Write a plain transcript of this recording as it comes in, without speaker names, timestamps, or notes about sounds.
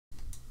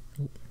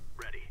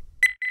Ready.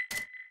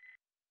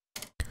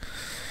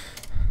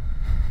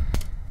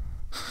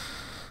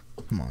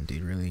 Come on,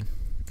 dude, really?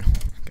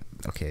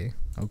 Okay,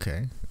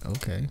 okay,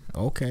 okay,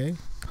 okay,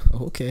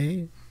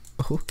 okay,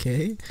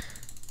 okay,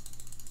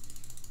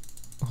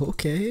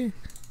 okay.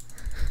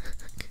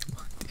 Come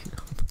on, dude,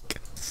 oh my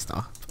god,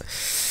 stop.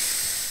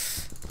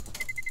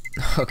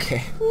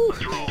 Okay. Oh,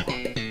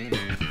 man.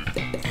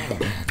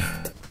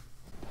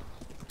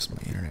 It's my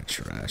internet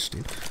trash,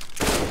 dude.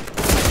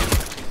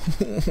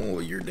 Oh,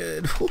 you're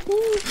dead.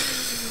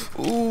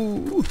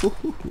 Ooh.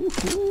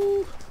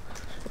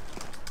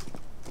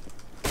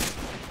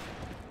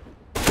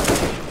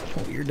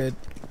 Oh, you're dead.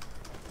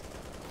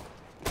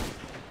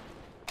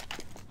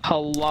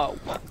 Hello.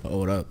 Oh,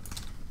 what up?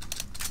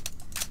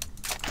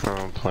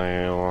 I'm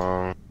playing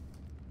along.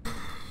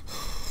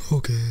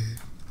 Okay.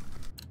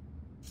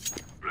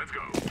 Let's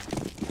go.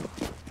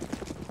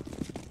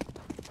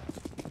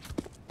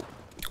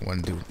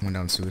 One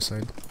down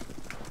suicide.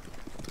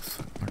 The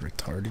fuck, am I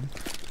retarded?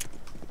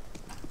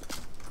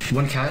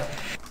 One cat.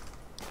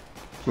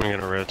 I'm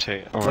gonna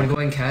rotate. One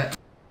going cat.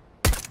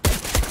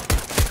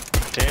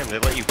 Damn, they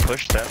let you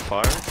push that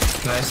far?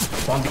 Nice.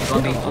 Bomb I'm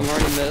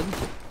already mid.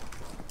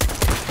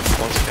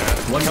 One's cat.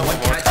 One cat,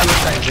 two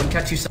side. One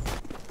cat, two side.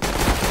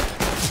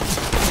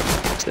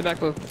 Stay back,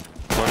 Blue.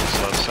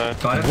 One's left side.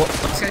 Got it.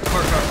 Let's get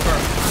car.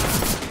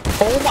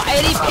 Oh my,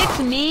 and he picked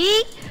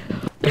me?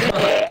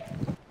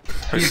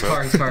 He's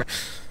car.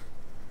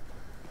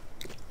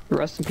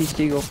 Rest in peace,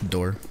 Deagle.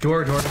 Door.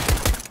 Door.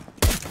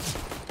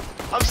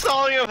 I'm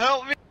stalling him,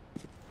 help me!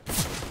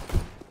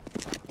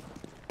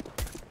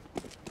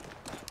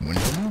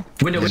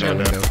 Window now?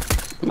 Window.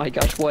 Oh my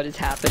gosh, what is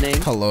happening?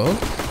 Hello?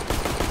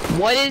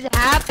 What is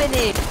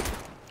happening?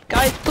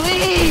 Guys,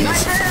 please!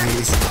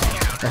 Please.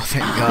 Oh,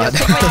 thank God.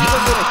 Take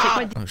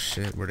my Oh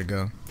shit, where'd it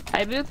go?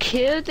 I will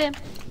kill them.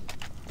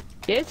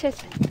 Yes.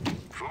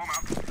 Form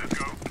up. Let's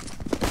go.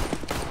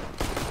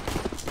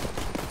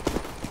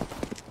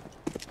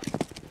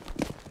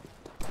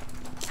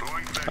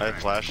 Throwing I have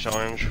flash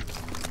orange.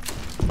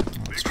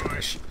 Oh, it's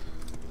trash.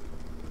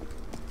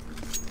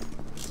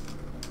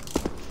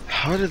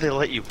 How did they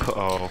let you put?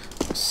 Oh,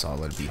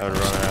 Solid beat. I'd run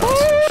out.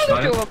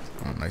 Got it.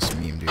 Oh, nice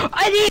meme, dude. And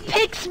he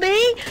picks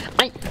me?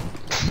 I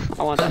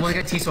want that. One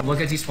got T-spawn.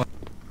 throwing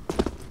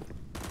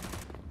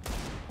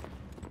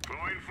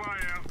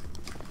fire.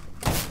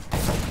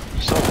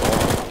 So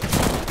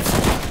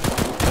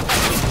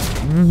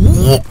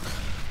long.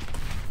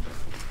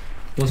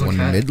 One One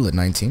cat. mid, lit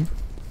 19.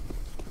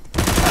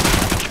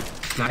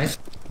 Nice.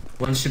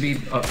 One should be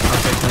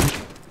outside punch.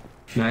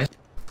 Nice.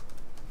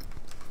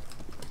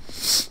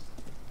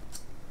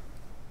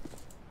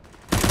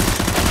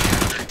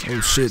 Oh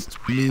shit,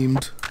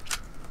 memed.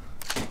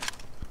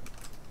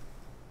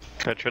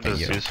 I tried to Hey,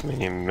 yo. Zeus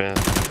me, man.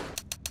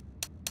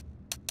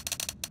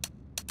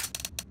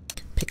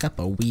 Pick up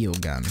a wheel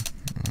gun.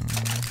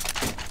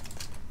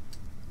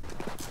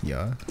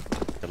 Yeah.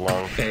 Get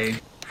long. Okay.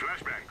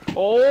 Flashbang.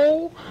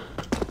 Oh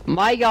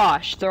my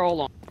gosh, they're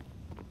all on.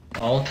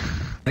 All.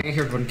 I think I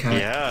heard one cat.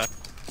 Yeah.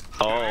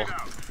 Oh.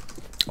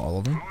 All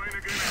of them? Throwing a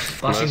grenade.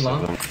 Flashing Most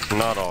of long. them.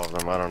 Not all of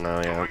them. I don't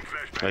know yet.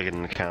 I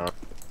didn't count.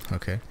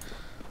 Okay.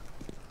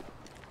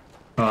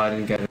 Oh, I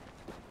didn't get it.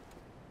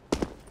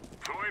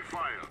 Throwing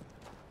fire.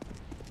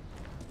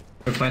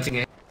 We're planting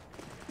A.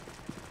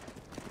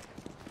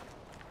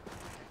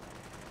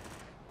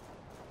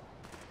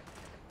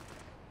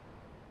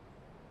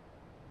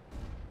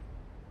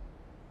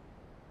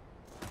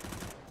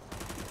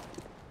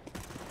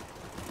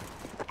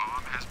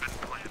 Bomb has been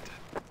planted.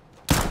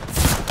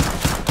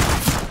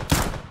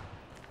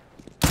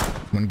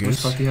 One One goose.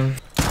 spot behind.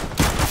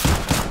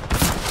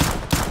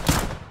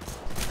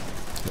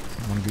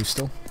 One goose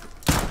still.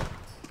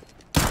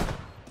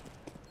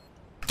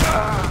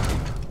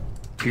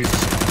 Goose.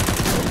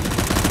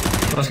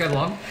 Last guy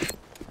long.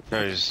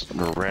 No, he's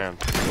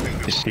ramp.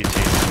 He's CT.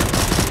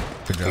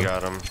 Good We job.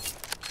 got him.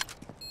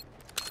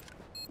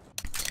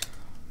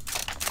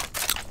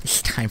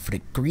 It's time for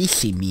the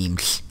greasy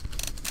memes.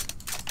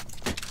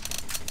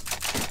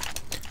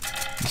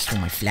 This is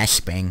my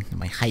flashbang,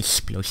 my high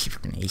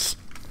explosive grenades.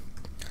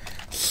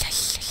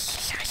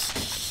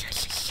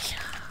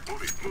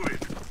 Move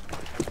it.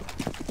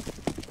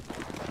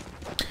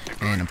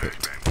 And I'm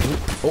picked.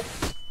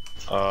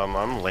 Oh,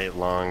 I'm late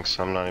long,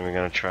 so I'm not even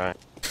gonna try.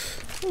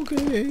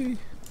 okay.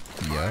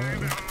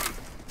 Yeah.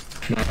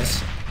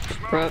 Nice.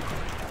 Rep.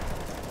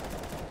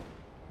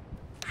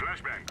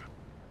 Flashbang.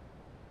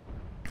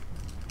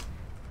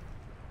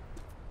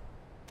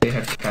 They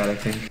have cat, I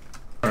think.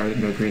 Or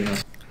no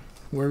greenhouse.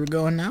 Where we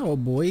going now,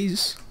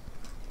 boys?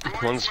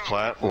 One's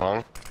flat,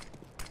 long.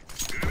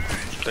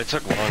 They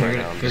took long They're right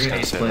now, I'm gonna just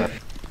gonna say split. that.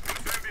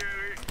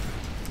 Incendiary.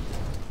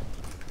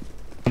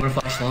 I'm gonna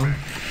flash long.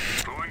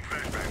 Throwing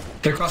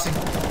flashbang. They're crossing.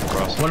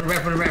 Cross. One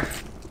ramp.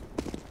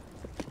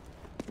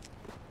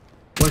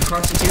 One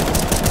crossing two.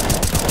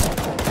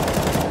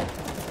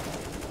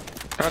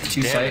 God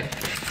Two damn site.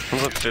 it.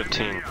 One's up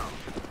 15.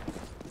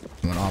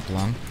 One op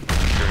long.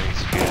 Great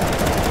speed.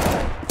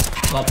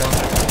 Top one.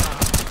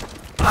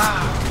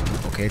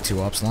 Okay, Okay,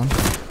 2 ops long.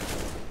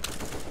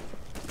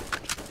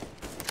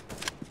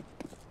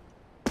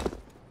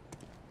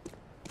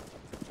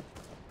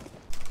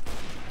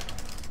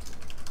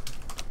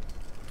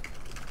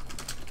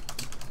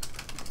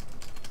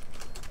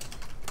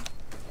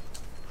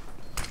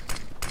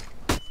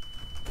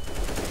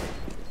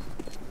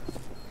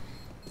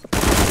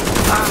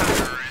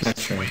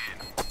 That's right.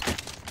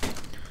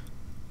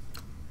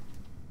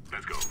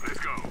 Let's go. Let's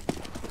go.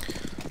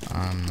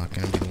 I'm not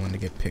gonna be the one to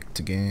get picked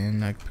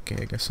again. Okay,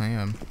 I guess I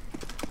am.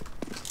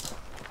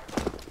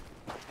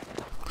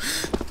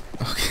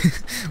 Okay.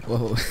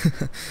 Whoa.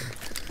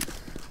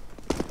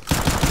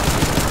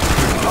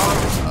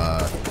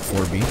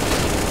 4B.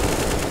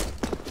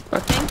 Oh,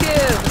 thank you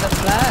for the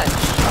flash.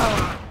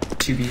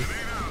 2B.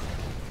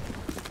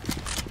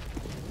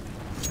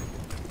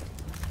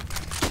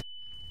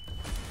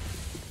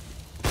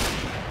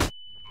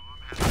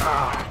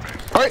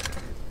 Alright.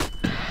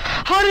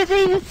 How did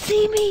they even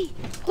see me?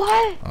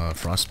 What?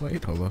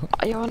 Frostbite, hello?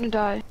 I wanna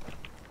die.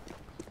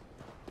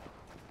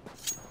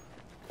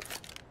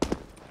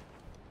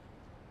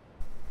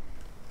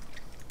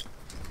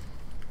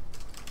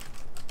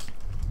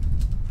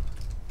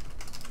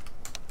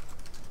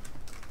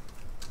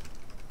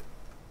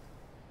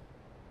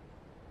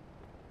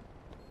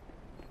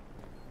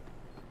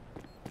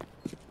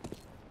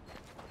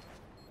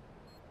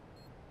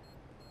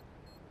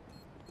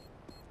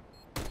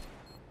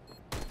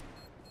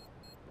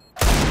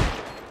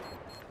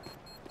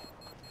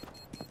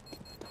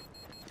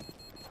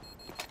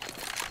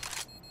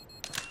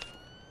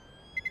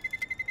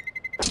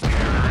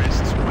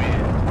 Terrorists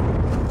win.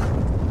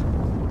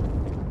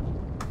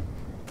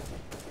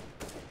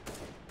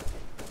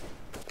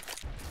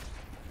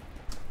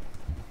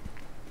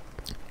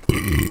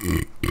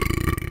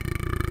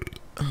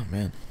 Oh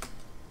man.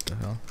 What the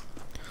hell?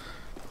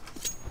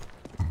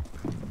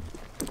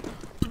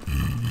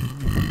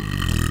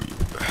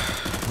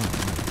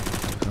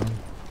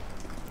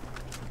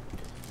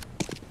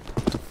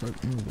 What the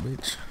fuck? Move,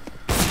 bitch.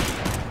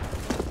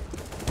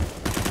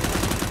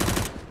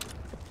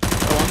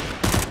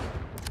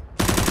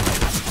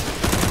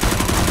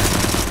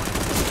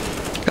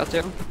 Got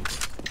two.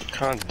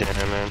 God damn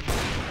it, man.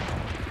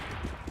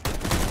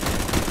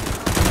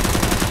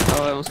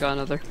 Oh, I almost got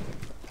another.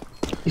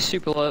 He's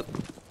super lit.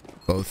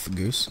 Both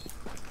goose.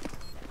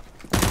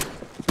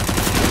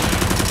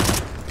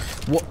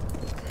 What?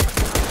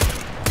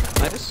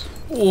 Nice.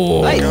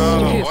 Oh. Nice. Oh,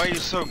 Defuse. why are you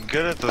so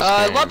good at this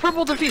game? Let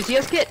purple defuse. He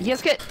has kit. He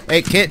has kit.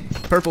 Hey, kid,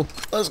 purple.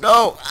 Let's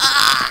go.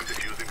 Ah!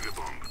 Defusing the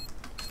bomb.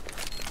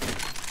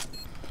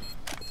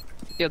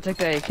 Yo, take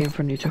that AK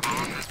from you too.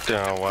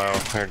 Oh wow,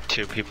 there are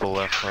 2 people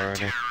left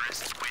already.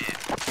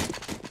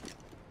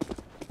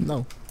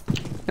 No.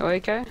 No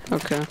AK?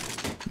 Okay.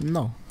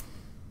 No.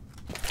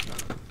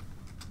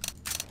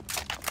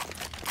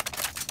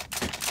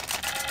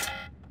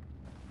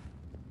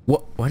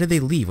 What? Why did they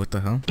leave? What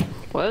the hell?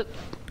 What?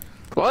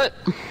 What?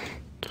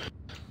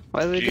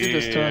 Why did they do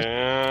this to us?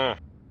 Yeah.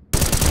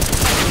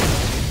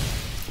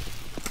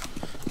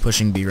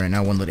 Pushing B right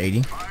now. 1 lit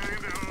 80.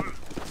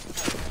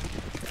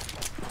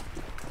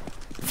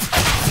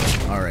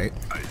 All right.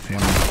 1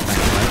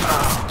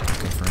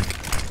 95. Good for him.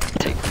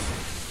 Take.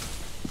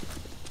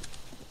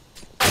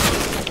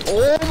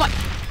 Oh my!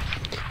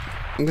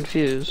 I'm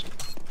confused.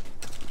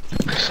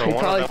 So They one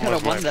probably of them could've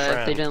was my won that if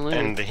friend, they didn't lose.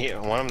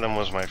 and one of them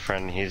was my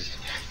friend.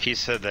 He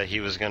said that he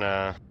was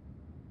gonna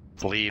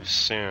leave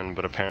soon,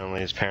 but apparently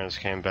his parents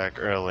came back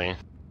early,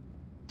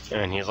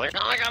 and he's like,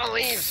 "Oh, I gotta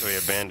leave," so he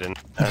abandoned.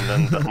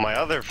 And then my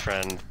other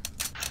friend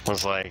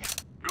was like,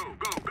 Go,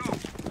 go, go.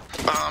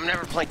 "Oh, I'm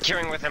never playing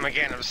queuing with him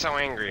again. I'm so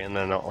angry," and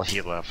then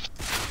he left.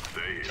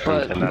 They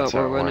But, And that's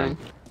we're how it winning.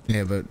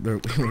 Yeah, but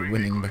we're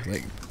winning by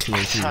like 2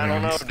 or 3 I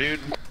don't know, rounds. dude.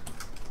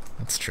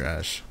 That's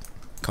trash.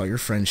 Call your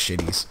friends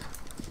shitties.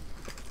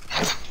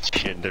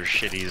 Shit, they're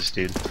shitties,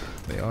 dude.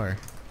 They are.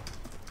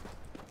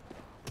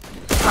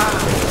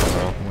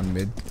 So, 1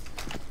 mid.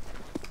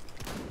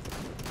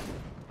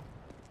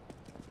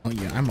 Oh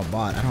yeah, I'm a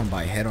bot. I don't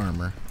buy head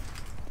armor.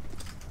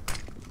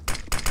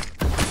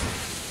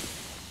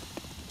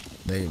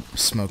 They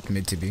smoked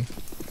mid to B.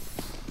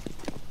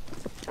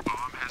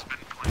 bomb has been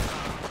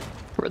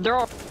planted. They're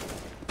all.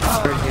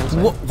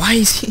 What? Why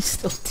is he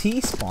still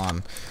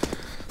T-spawn?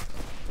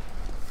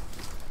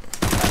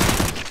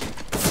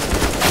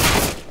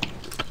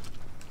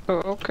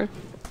 Oh, okay.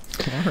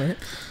 Alright.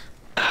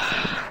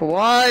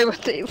 Why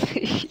would they leave?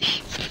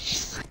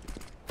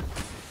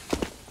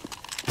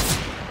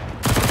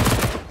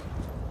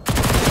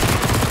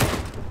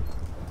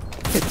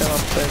 Hit that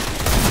off quick.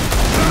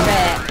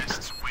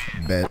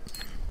 Bet.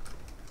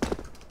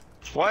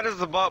 why does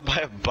the bot buy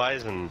a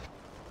bison?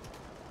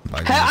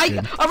 Biden I is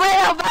good.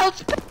 ran out of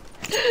bounds.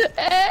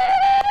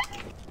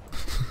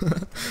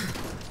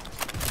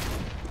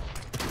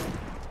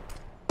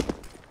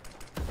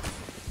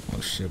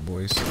 Oh shit,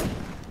 boys.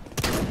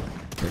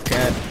 The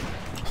cat.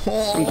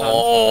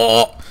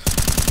 Oh!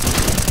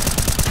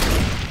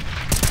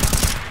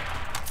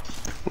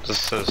 This is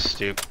so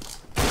stupid.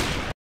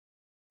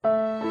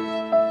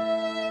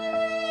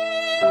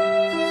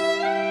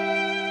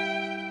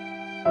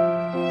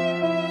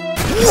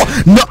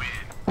 No!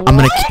 I'm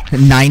gonna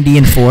 90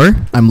 and 4.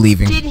 I'm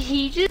leaving. Did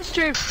he just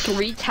straight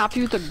 3-tap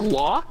you with a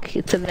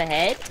Glock to the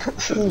head?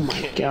 Oh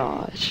my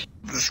gosh.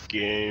 This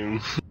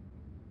game.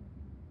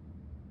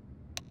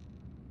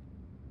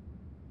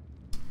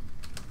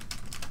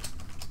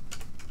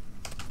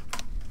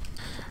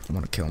 I'm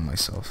gonna kill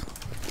myself.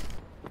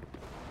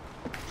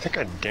 I think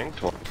I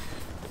dinked one.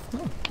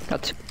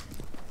 Got two.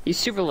 He's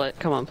super lit.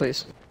 Come on,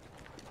 please.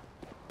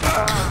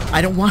 I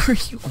don't want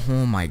you.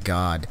 Oh my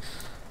god.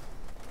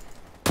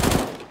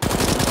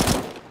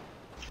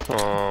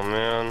 Oh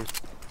man.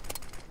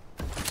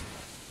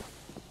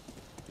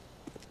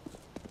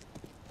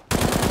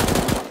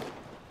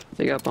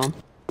 They got bomb.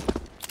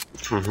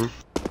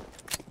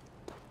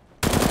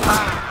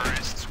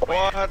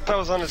 What? That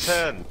was on his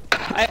head.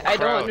 I don't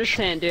Crouch.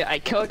 understand, dude. I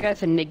kill a guy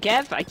with a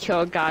Negev, I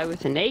kill a guy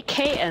with an AK,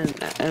 and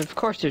of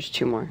course there's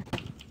two more.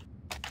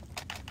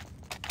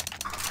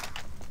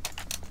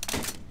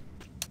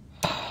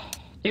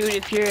 Dude,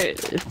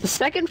 if the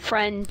second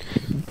friend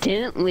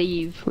didn't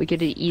leave, we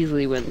could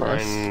easily win I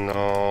this.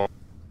 know.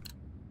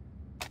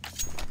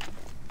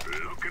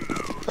 Looking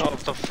low. Oh,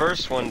 if the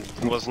first one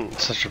wasn't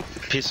such a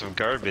piece of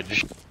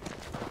garbage.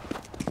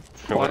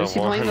 I Why would've was he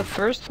playing in the won.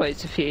 first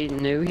place if he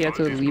knew he had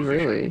to leave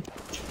early?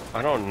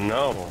 I don't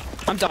know.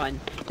 I'm done.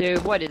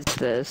 Dude, what is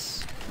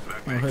this?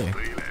 Oh, hey.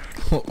 3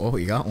 left. Oh,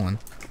 you got one.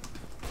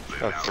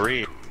 Got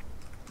 3.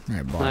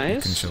 Alright, Bob. You can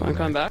Nice. chill I'm there.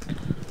 coming back.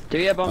 Do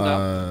you have bomb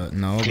down?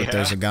 No, but Yeah.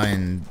 there's a guy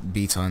in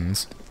B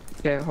tons.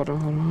 Okay, hold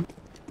on.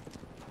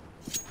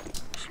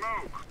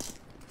 Smoke.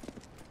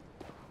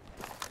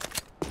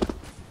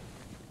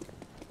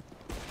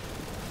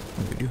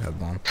 Oh, we do have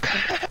bomb.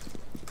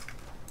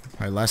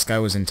 Alright, last guy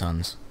was in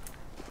tons.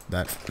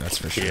 That's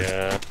for sure.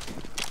 Yeah.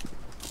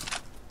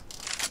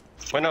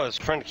 Wait, no, his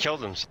friend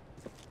killed him.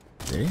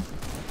 Did he?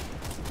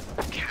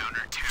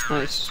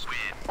 Nice.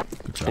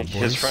 Good job, boys.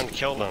 His friend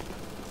killed him.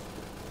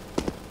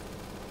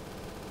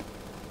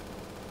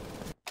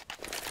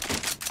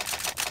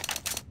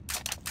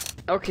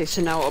 Okay,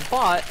 so now a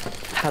bot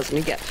has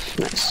an Negev.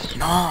 Nice.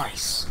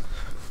 Nice.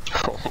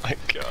 Oh my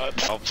god.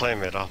 I'll play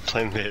mid.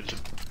 Stay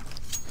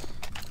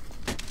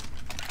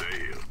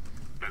here.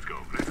 Let's go.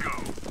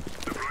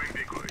 Deploying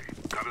decoy.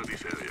 Cover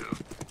this area.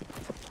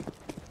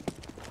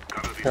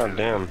 Cover this God area.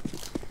 damn.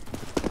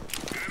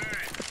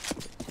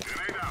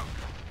 Grenade out.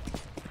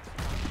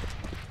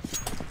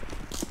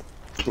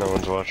 No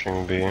one's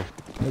watching B.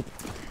 Nope.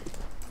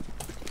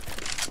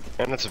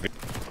 And it's a B.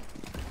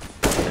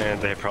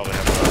 And they probably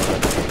have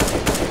another.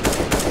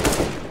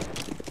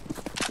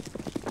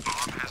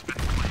 Bomb has been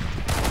planted.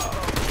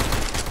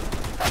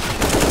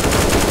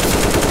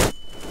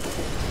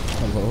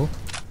 Hello?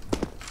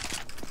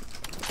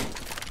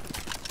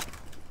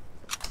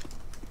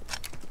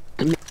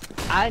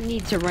 I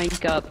need to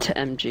rank up to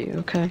MG,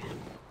 okay?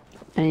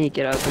 I need to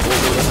get out of the Gold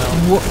Nova hell.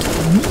 What?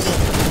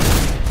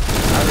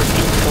 I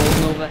repeat, Gold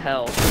Nova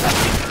hell.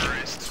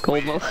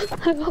 Gold Nova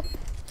hell.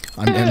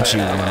 I'm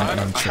MG1,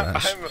 I'm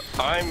trash.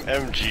 I'm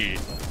MG.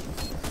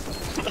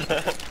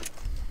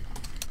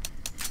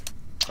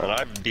 And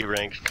I've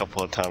deranked a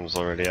couple of times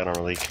already. I don't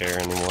really care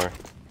anymore.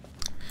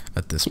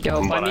 At this point.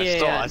 Yo, But find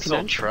me I a still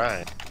convention.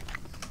 try.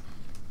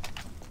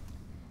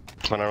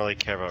 I don't really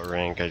care about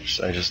rank. I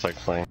just like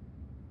playing.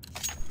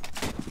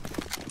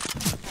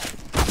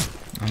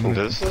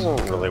 This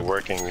isn't really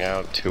working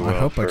out too I well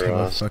hope I for kill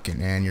a us. fucking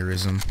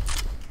aneurysm.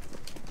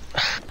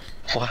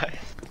 Why?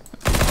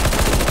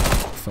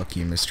 Fuck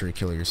you, mystery.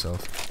 Kill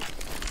yourself.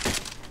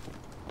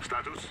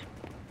 Status.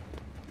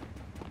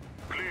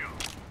 Clear.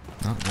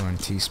 Not going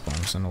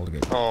T-spawn, so I'm to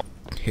get Oh,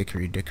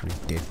 hickory dickory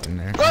dicked in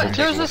there. But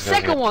there's a this guy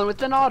second here. one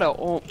with an auto.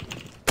 Oh.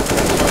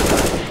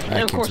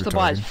 And of kid's course the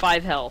bot is retarded.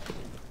 5 health.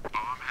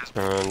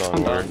 no,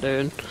 I'm done,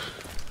 dude.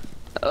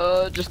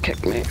 Just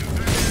kick me.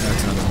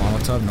 That's another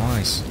Molotov.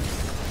 Nice.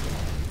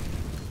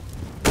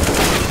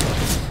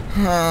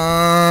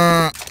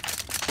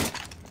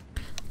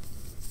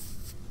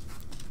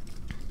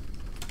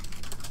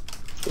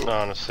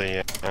 Honestly,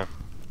 yeah.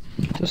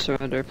 Just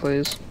surrender,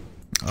 please.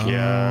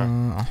 Yeah.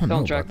 I don't know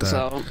Don't drag about this that.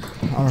 out.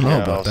 I don't know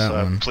Yeah, about that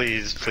also, one.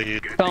 Please.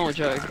 Don't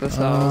drag this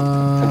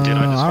out. Dude,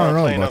 I just I want don't to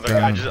know play about another.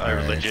 that. I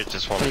Alright. legit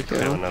just want to Thank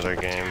play you. another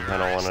game. I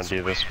don't want to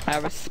do this. I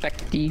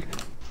respect you.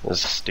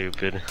 This is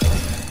stupid.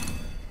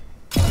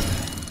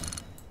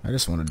 I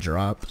just want to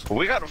drop.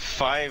 We got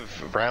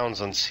 5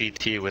 rounds on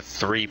CT with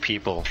 3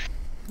 people.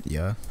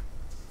 Yeah.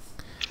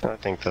 I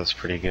think that's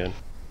pretty good.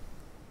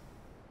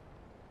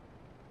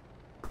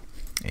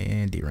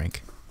 And D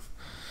rank.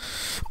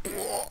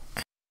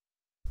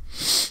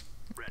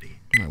 Ready.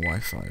 My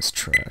Wi-Fi is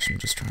trash. I'm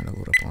just trying to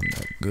load up on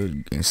that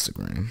good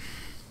Instagram.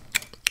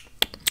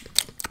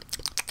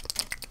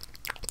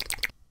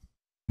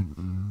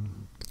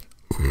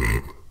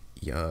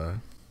 Yeah.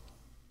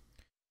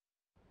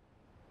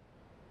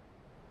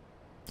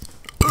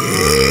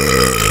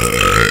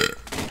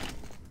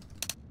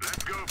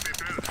 Let's go,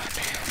 people.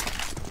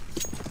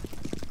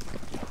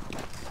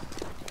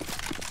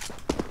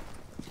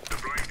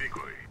 Deploying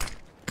decoy.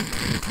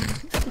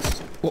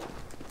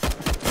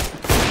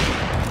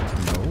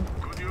 No.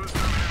 Good news.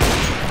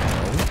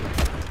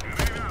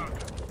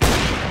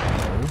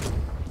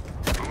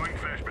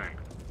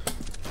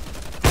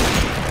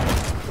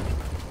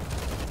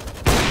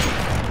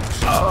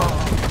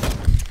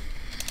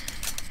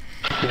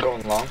 I'm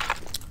going long.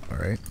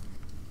 Alright.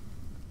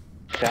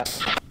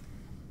 Chat.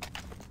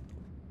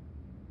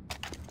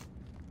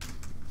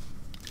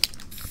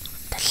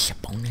 That's a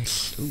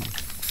bonus. Ooh.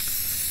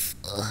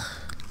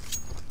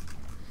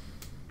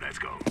 Let's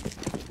go.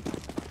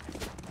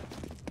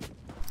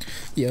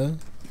 Yeah.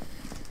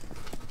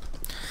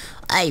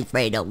 I ain't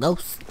afraid of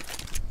ghosts.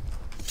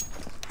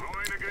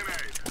 Throwing a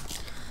grenade.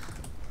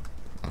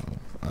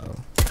 Uh-oh.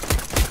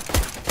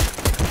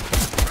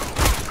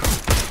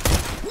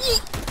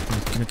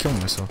 I'm gonna kill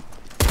myself.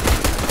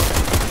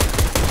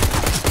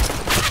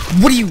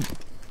 What are you?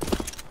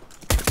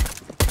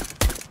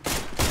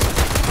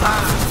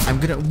 I'm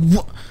gonna.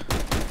 What?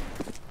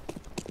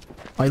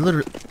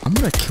 I'm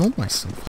gonna kill myself.